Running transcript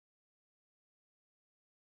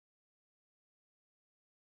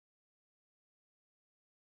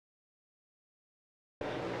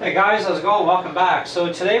Hey guys, how's it going? Welcome back.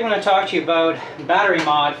 So today I'm going to talk to you about battery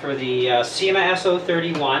mod for the SEMA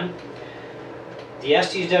S031, the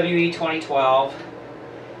STWE 2012.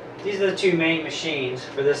 These are the two main machines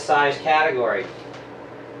for this size category.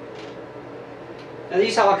 Now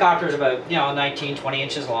these helicopters are about 19-20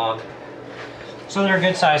 inches long, so they're a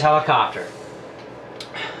good size helicopter.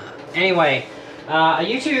 Anyway, a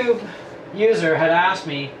YouTube user had asked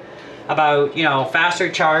me about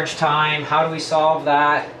faster charge time, how do we solve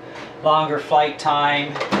that, longer flight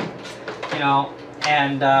time,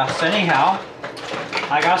 and so anyhow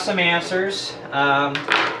I got some answers.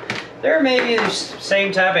 There may be the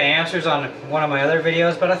same type of answers on one of my other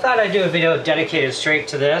videos, but I thought I'd do a video dedicated straight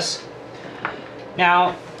to this.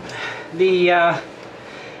 Now the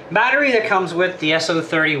battery that comes with the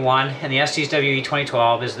S031 and the STWE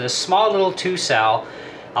 2012 is this small little 2-cell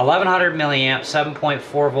 1100 milliamp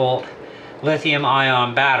 7.4 volt lithium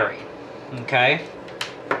ion battery. Okay,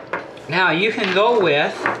 now you can go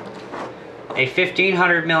with a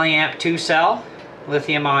 1500 milliamp 2-cell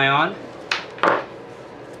lithium ion,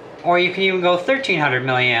 or you can even go 1300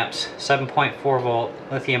 milliamps 7.4 volt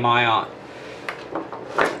lithium ion.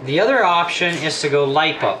 The other option is to go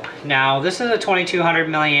LiPo. Now this is a 2200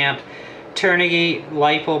 milliamp Turnigy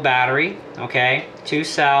LiPo battery, okay,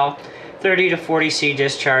 2-cell, 30 to 40 C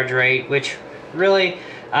discharge rate, which really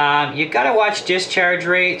you gotta watch discharge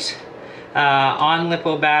rates on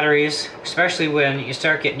LiPo batteries, especially when you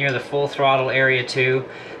start getting near the full throttle area too.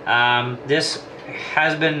 This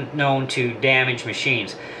has been known to damage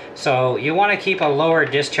machines, so you want to keep a lower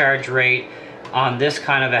discharge rate on this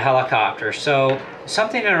kind of a helicopter. So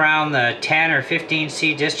something around the 10 or 15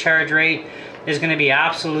 C discharge rate is going to be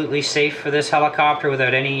absolutely safe for this helicopter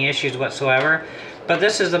without any issues whatsoever. But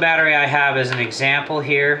this is the battery I have as an example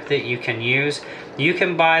here that you can use. You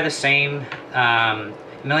can buy the same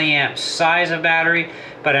milliamp size of battery,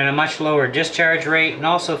 but in a much lower discharge rate, and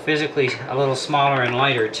also physically a little smaller and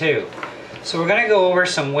lighter too. So we're going to go over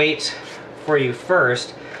some weights for you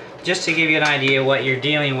first, just to give you an idea what you're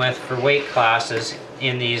dealing with for weight classes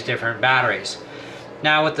in these different batteries.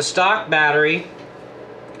 Now with the stock battery,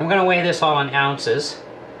 I'm going to weigh this all in ounces.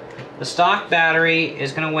 The stock battery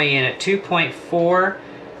is going to weigh in at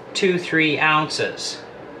 2.423 ounces.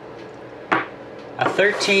 A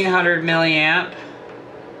 1300 milliamp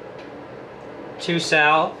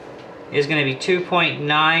 2-cell is going to be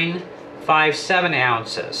 2.957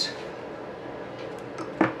 ounces.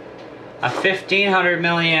 A 1500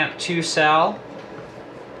 milliamp 2-cell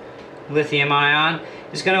lithium ion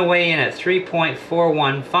is going to weigh in at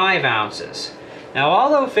 3.415 ounces. Now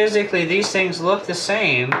although physically these things look the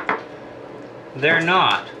same, they're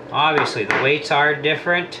not. Obviously the weights are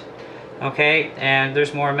different, okay, and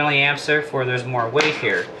there's more milliamps, therefore there's more weight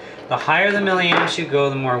here. The higher the milliamps you go,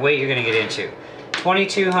 the more weight you're going to get into.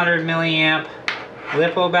 2200 milliamp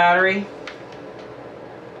LiPo battery,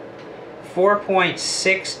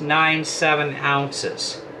 4.697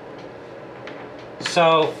 ounces.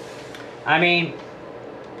 So I mean,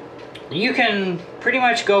 you can pretty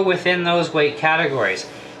much go within those weight categories.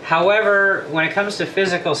 However, when it comes to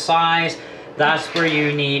physical size, that's where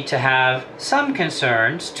you need to have some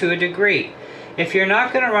concerns to a degree. If you're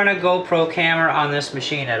not going to run a GoPro camera on this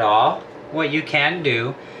machine at all, what you can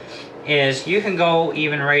do is you can go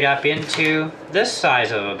even right up into this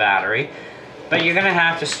size of a battery, but you're going to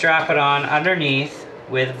have to strap it on underneath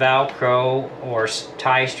with Velcro or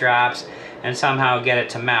tie straps and somehow get it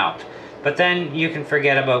to mount. But then you can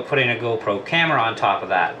forget about putting a GoPro camera on top of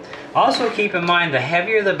that. Also keep in mind, the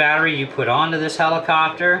heavier the battery you put onto this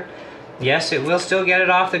helicopter, yes, it will still get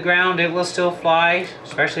it off the ground, it will still fly,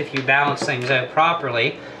 especially if you balance things out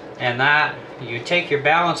properly. And that, you take your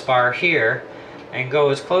balance bar here and go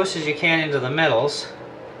as close as you can into the middles,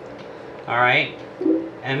 alright,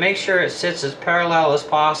 and make sure it sits as parallel as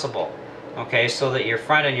possible, okay, so that your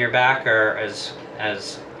front and your back are as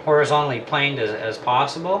horizontally planed as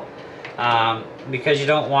possible, because you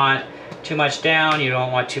don't want too much down, you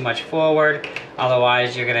don't want too much forward,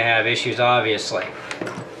 otherwise you're going to have issues, obviously.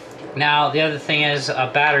 Now the other thing is,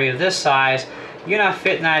 a battery of this size, you're not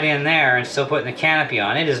fitting that in there and still putting the canopy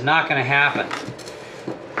on. It is not going to happen.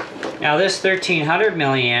 Now this 1300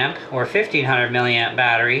 milliamp or 1500 milliamp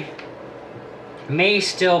battery may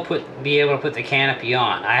still be able to put the canopy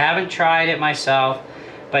on. I haven't tried it myself,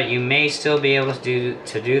 but you may still be able to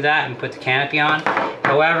do that and put the canopy on.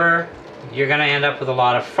 However, you're going to end up with a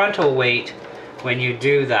lot of frontal weight when you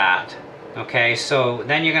do that. Okay, so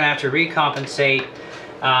then you're going to have to recompensate.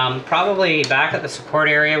 Probably back at the support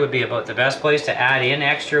area would be about the best place to add in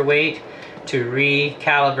extra weight to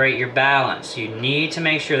recalibrate your balance. You need to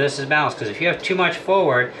make sure this is balanced, because if you have too much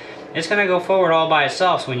forward, it's going to go forward all by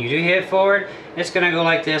itself. So when you do hit forward, it's going to go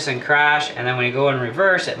like this and crash, and then when you go in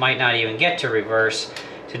reverse, it might not even get to reverse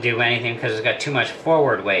to do anything because it's got too much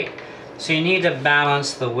forward weight. So you need to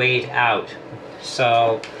balance the weight out.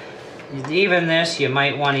 So even this, you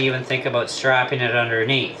might want to even think about strapping it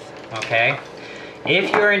underneath, okay?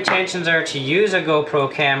 If your intentions are to use a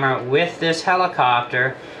GoPro camera with this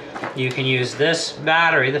helicopter, you can use this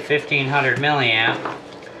battery, the 1500 milliamp,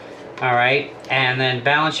 all right, and then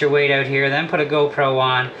balance your weight out here, then put a GoPro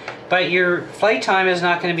on. But your flight time is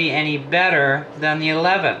not going to be any better than the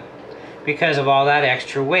 11 because of all that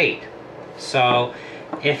extra weight. So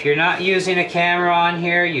if you're not using a camera on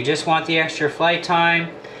here, you just want the extra flight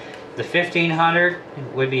time, the 1500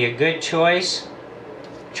 would be a good choice.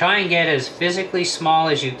 Try and get as physically small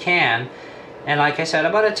as you can, and like I said,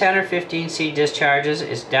 about a 10 or 15 C discharges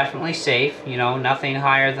is definitely safe, you know, nothing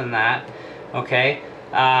higher than that, okay?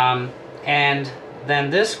 And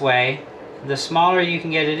then this way, the smaller you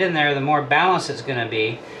can get it in there, the more balanced it's going to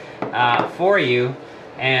be for you,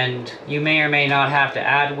 and you may or may not have to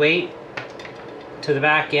add weight to the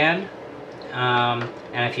back end, and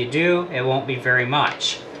if you do, it won't be very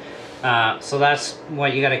much. So that's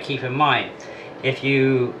what you got to keep in mind. If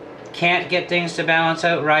you can't get things to balance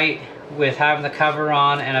out right with having the cover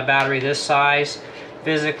on and a battery this size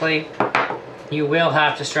physically, you will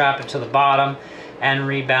have to strap it to the bottom and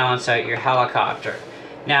rebalance out your helicopter.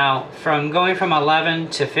 Now, from going from 11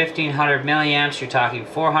 to 1500 milliamps, you're talking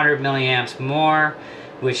 400 milliamps more,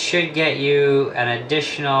 which should get you an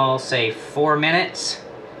additional, say, 4 minutes.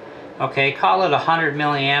 Okay, call it 100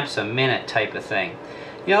 milliamps a minute type of thing.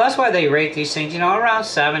 You know, that's why they rate these things, you know, around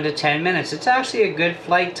 7 to 10 minutes. It's actually a good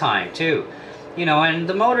flight time, too. You know, and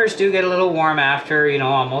the motors do get a little warm after, you know,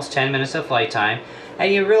 almost 10 minutes of flight time.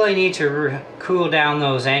 And you really need to cool down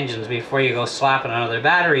those engines before you go slapping another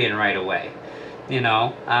battery in right away. You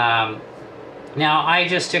know, now I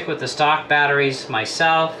just stick with the stock batteries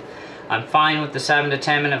myself. I'm fine with the 7 to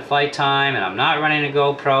 10 minute flight time, and I'm not running a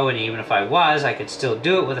GoPro, and even if I was, I could still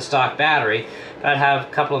do it with a stock battery, but I'd have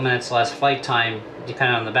a couple of minutes less flight time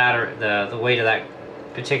depending on the battery, the weight of that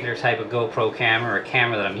particular type of GoPro camera or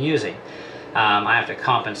camera that I'm using. I have to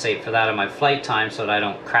compensate for that in my flight time so that I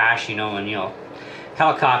don't crash, you know, and you know,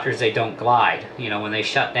 helicopters, they don't glide. You know, when they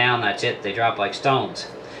shut down, that's it, they drop like stones.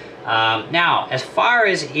 Now, as far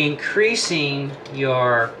as increasing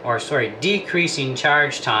decreasing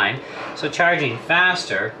charge time, so charging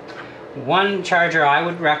faster, one charger I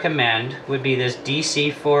would recommend would be this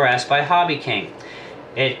DC4S by Hobby King.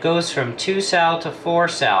 It goes from 2 cell to 4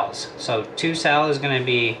 cells. So 2 cell is going to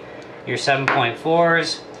be your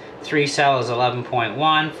 7.4s, 3 cell is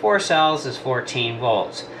 11.1, 4 cells is 14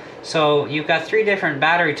 volts. So you've got 3 different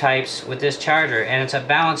battery types with this charger, and it's a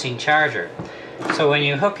balancing charger. So when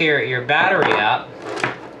you hook your battery up,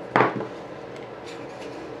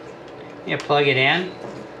 you plug it in,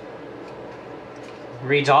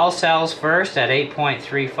 reads all cells first at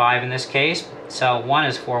 8.35 in this case. Cell 1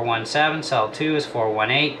 is 417, cell 2 is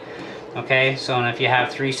 418. Okay, so and if you have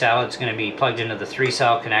 3 cell, it's going to be plugged into the 3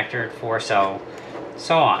 cell connector, 4 cell,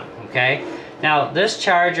 so on. Okay, now this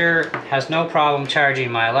charger has no problem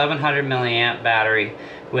charging my 1100 milliamp battery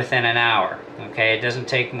within an hour. Okay, it doesn't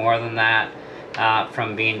take more than that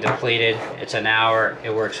from being depleted. It's an hour,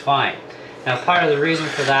 it works fine. Now part of the reason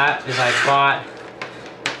for that is I bought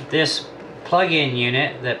this plug-in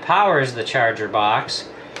unit that powers the charger box,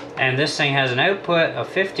 and this thing has an output of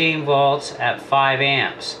 15 volts at 5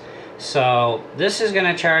 amps. So this is going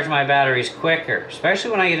to charge my batteries quicker,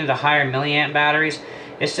 especially when I get into higher milliamp batteries.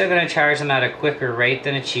 It's still going to charge them at a quicker rate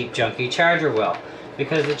than a cheap junky charger will,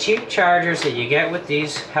 because the cheap chargers that you get with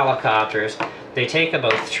these helicopters, they take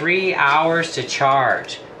about 3 hours to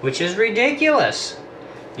charge, which is ridiculous.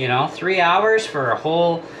 You know, 3 hours for a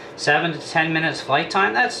whole 7 to 10 minutes flight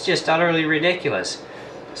time, that's just utterly ridiculous.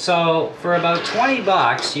 So for about 20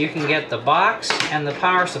 bucks, you can get the box and the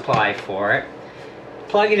power supply for it,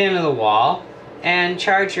 plug it into the wall, and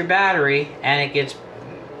charge your battery, and it gets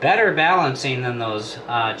better balancing than those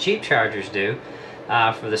cheap chargers do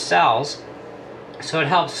for the cells. So it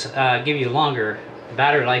helps give you longer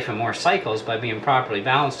battery life and more cycles by being properly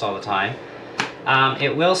balanced all the time.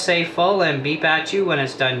 It will say full and beep at you when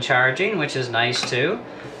it's done charging, which is nice too.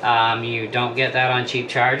 You don't get that on cheap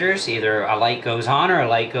chargers. Either a light goes on or a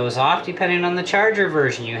light goes off, depending on the charger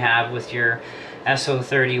version you have with your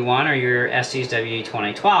S031 or your SCSWE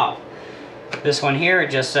 2012. This one here, it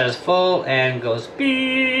just says full and goes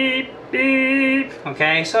beep, beep.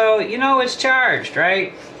 Okay, so you know it's charged,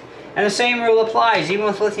 right? And the same rule applies even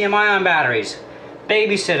with lithium-ion batteries.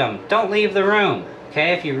 Babysit them. Don't leave the room.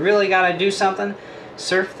 Okay, if you really got to do something,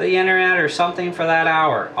 surf the internet or something for that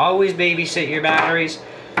hour. Always babysit your batteries.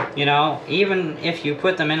 You know, even if you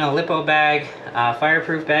put them in a lipo bag,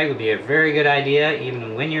 fireproof bag would be a very good idea,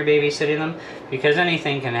 even when you're babysitting them, because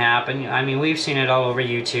anything can happen. I mean, we've seen it all over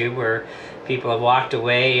YouTube where people have walked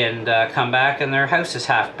away and come back and their house is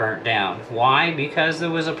half burnt down. Why? Because there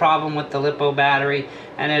was a problem with the lipo battery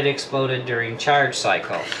and it exploded during charge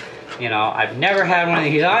cycle. You know, I've never had one of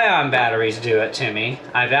these ion batteries do it to me.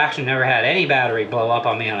 I've actually never had any battery blow up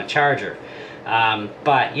on me on a charger.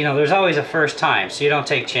 But, you know, there's always a first time, so you don't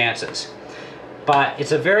take chances. But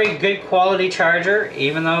it's a very good quality charger,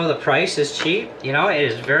 even though the price is cheap. You know, it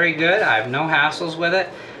is very good. I have no hassles with it.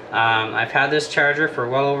 I've had this charger for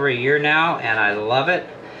well over a year now, and I love it.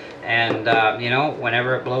 And, you know,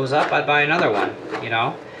 whenever it blows up, I'd buy another one, you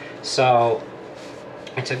know. So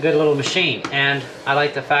it's a good little machine, and I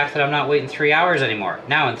like the fact that I'm not waiting 3 hours anymore.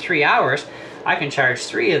 Now in 3 hours, I can charge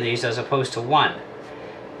 3 of these as opposed to 1,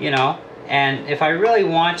 you know. And if I really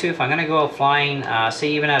want to, if I'm going to go flying,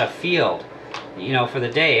 say even at a field, you know, for the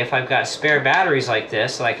day, if I've got spare batteries like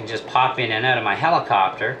this that I can just pop in and out of my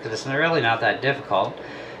helicopter, because it's really not that difficult,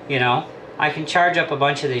 you know, I can charge up a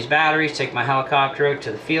bunch of these batteries, take my helicopter out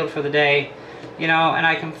to the field for the day, you know, and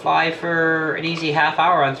I can fly for an easy half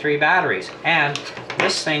hour on 3 batteries. And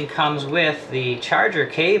this thing comes with the charger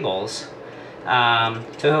cables to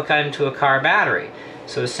hook into a car battery.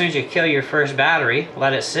 So as soon as you kill your first battery,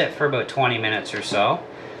 let it sit for about 20 minutes or so,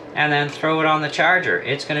 and then throw it on the charger.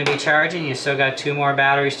 It's going to be charging. You still got 2 more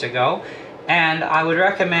batteries to go. And I would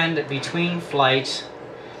recommend between flights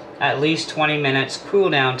at least 20 minutes cool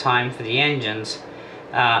down time for the engines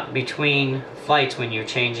between flights when you're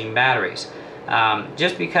changing batteries.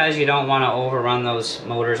 Just because you don't want to overrun those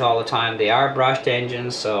motors all the time. They are brushed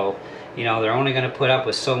engines, so you know they're only going to put up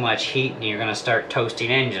with so much heat and you're going to start toasting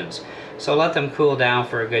engines. So let them cool down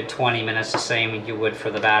for a good 20 minutes, the same as you would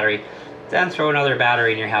for the battery. Then throw another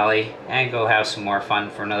battery in your heli and go have some more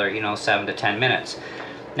fun for another, you know, 7 to 10 minutes.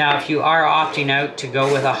 Now, if you are opting out to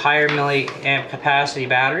go with a higher milliamp capacity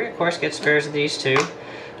battery, of course, get spares of these too.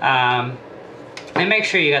 And make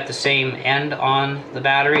sure you got the same end on the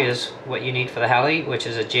battery as what you need for the heli, which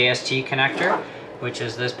is a JST connector, which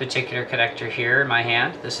is this particular connector here in my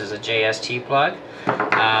hand. This is a JST plug.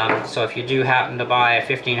 So if you do happen to buy a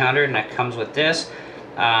 1500 and it comes with this,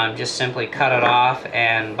 just simply cut it off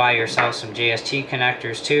and buy yourself some JST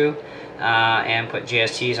connectors too, and put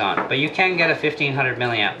JSTs on. But you can get a 1500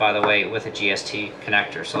 milliamp, by the way, with a JST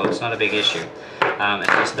connector, so it's not a big issue. It's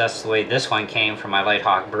just that's the way this one came from my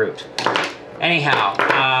Lighthawk Brute.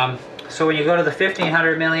 Anyhow, so when you go to the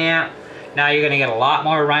 1500 milliamp, now you're going to get a lot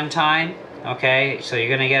more run time. Okay, so you're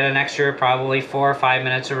going to get an extra probably 4 or 5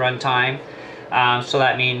 minutes of run time. So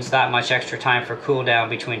that means that much extra time for cool down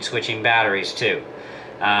between switching batteries too.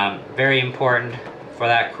 Very important for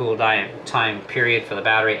that cool time period for the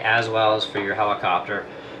battery as well as for your helicopter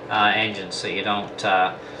engines, so you don't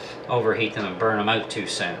overheat them and burn them out too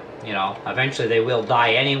soon. You know, eventually they will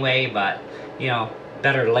die anyway, but you know,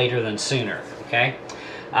 better later than sooner. Okay.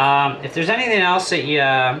 If there's anything else that you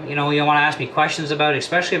want to ask me questions about,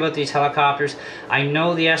 especially about these helicopters, I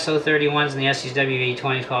know the S031s and the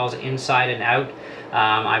SCW-820s inside and out.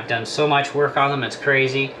 I've done so much work on them, it's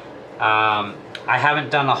crazy. I haven't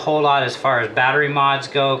done a whole lot as far as battery mods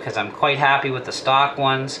go because I'm quite happy with the stock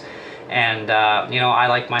ones. And you know, I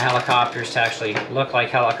like my helicopters to actually look like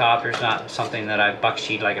helicopters, not something that I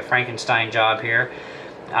bucksheet like a Frankenstein job here.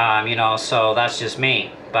 You know, so that's just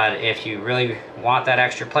me. But if you really want that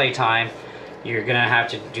extra playtime, you're gonna have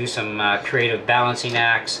to do some creative balancing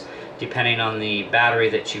acts depending on the battery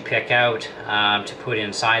that you pick out to put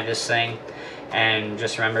inside this thing. And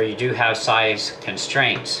just remember, you do have size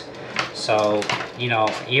constraints. So, you know,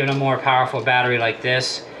 even a more powerful battery like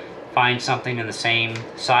this, find something in the same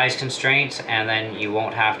size constraints, and then you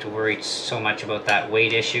won't have to worry so much about that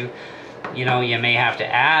weight issue. You know, you may have to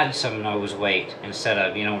add some nose weight instead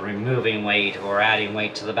of, you know, removing weight or adding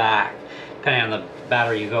weight to the back, depending on the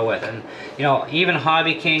battery you go with. And, you know, even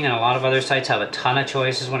Hobby King and a lot of other sites have a ton of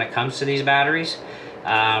choices when it comes to these batteries.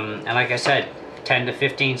 And like I said, 10 to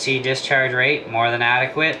 15 C discharge rate, more than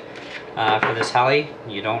adequate for this heli.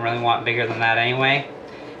 You don't really want bigger than that anyway.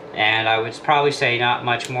 And I would probably say not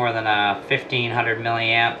much more than a 1500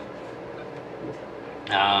 milliamp.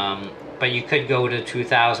 But you could go to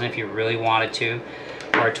 2000 if you really wanted to,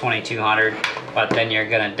 or 2200, but then you're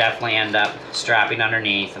going to definitely end up strapping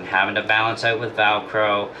underneath and having to balance out with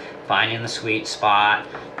Velcro, finding the sweet spot,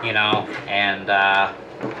 you know, and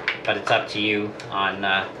but it's up to you on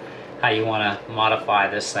how you want to modify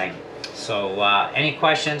this thing. So any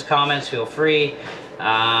questions, comments, feel free.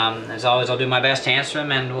 As always, I'll do my best to answer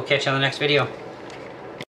them, and we'll catch you on the next video.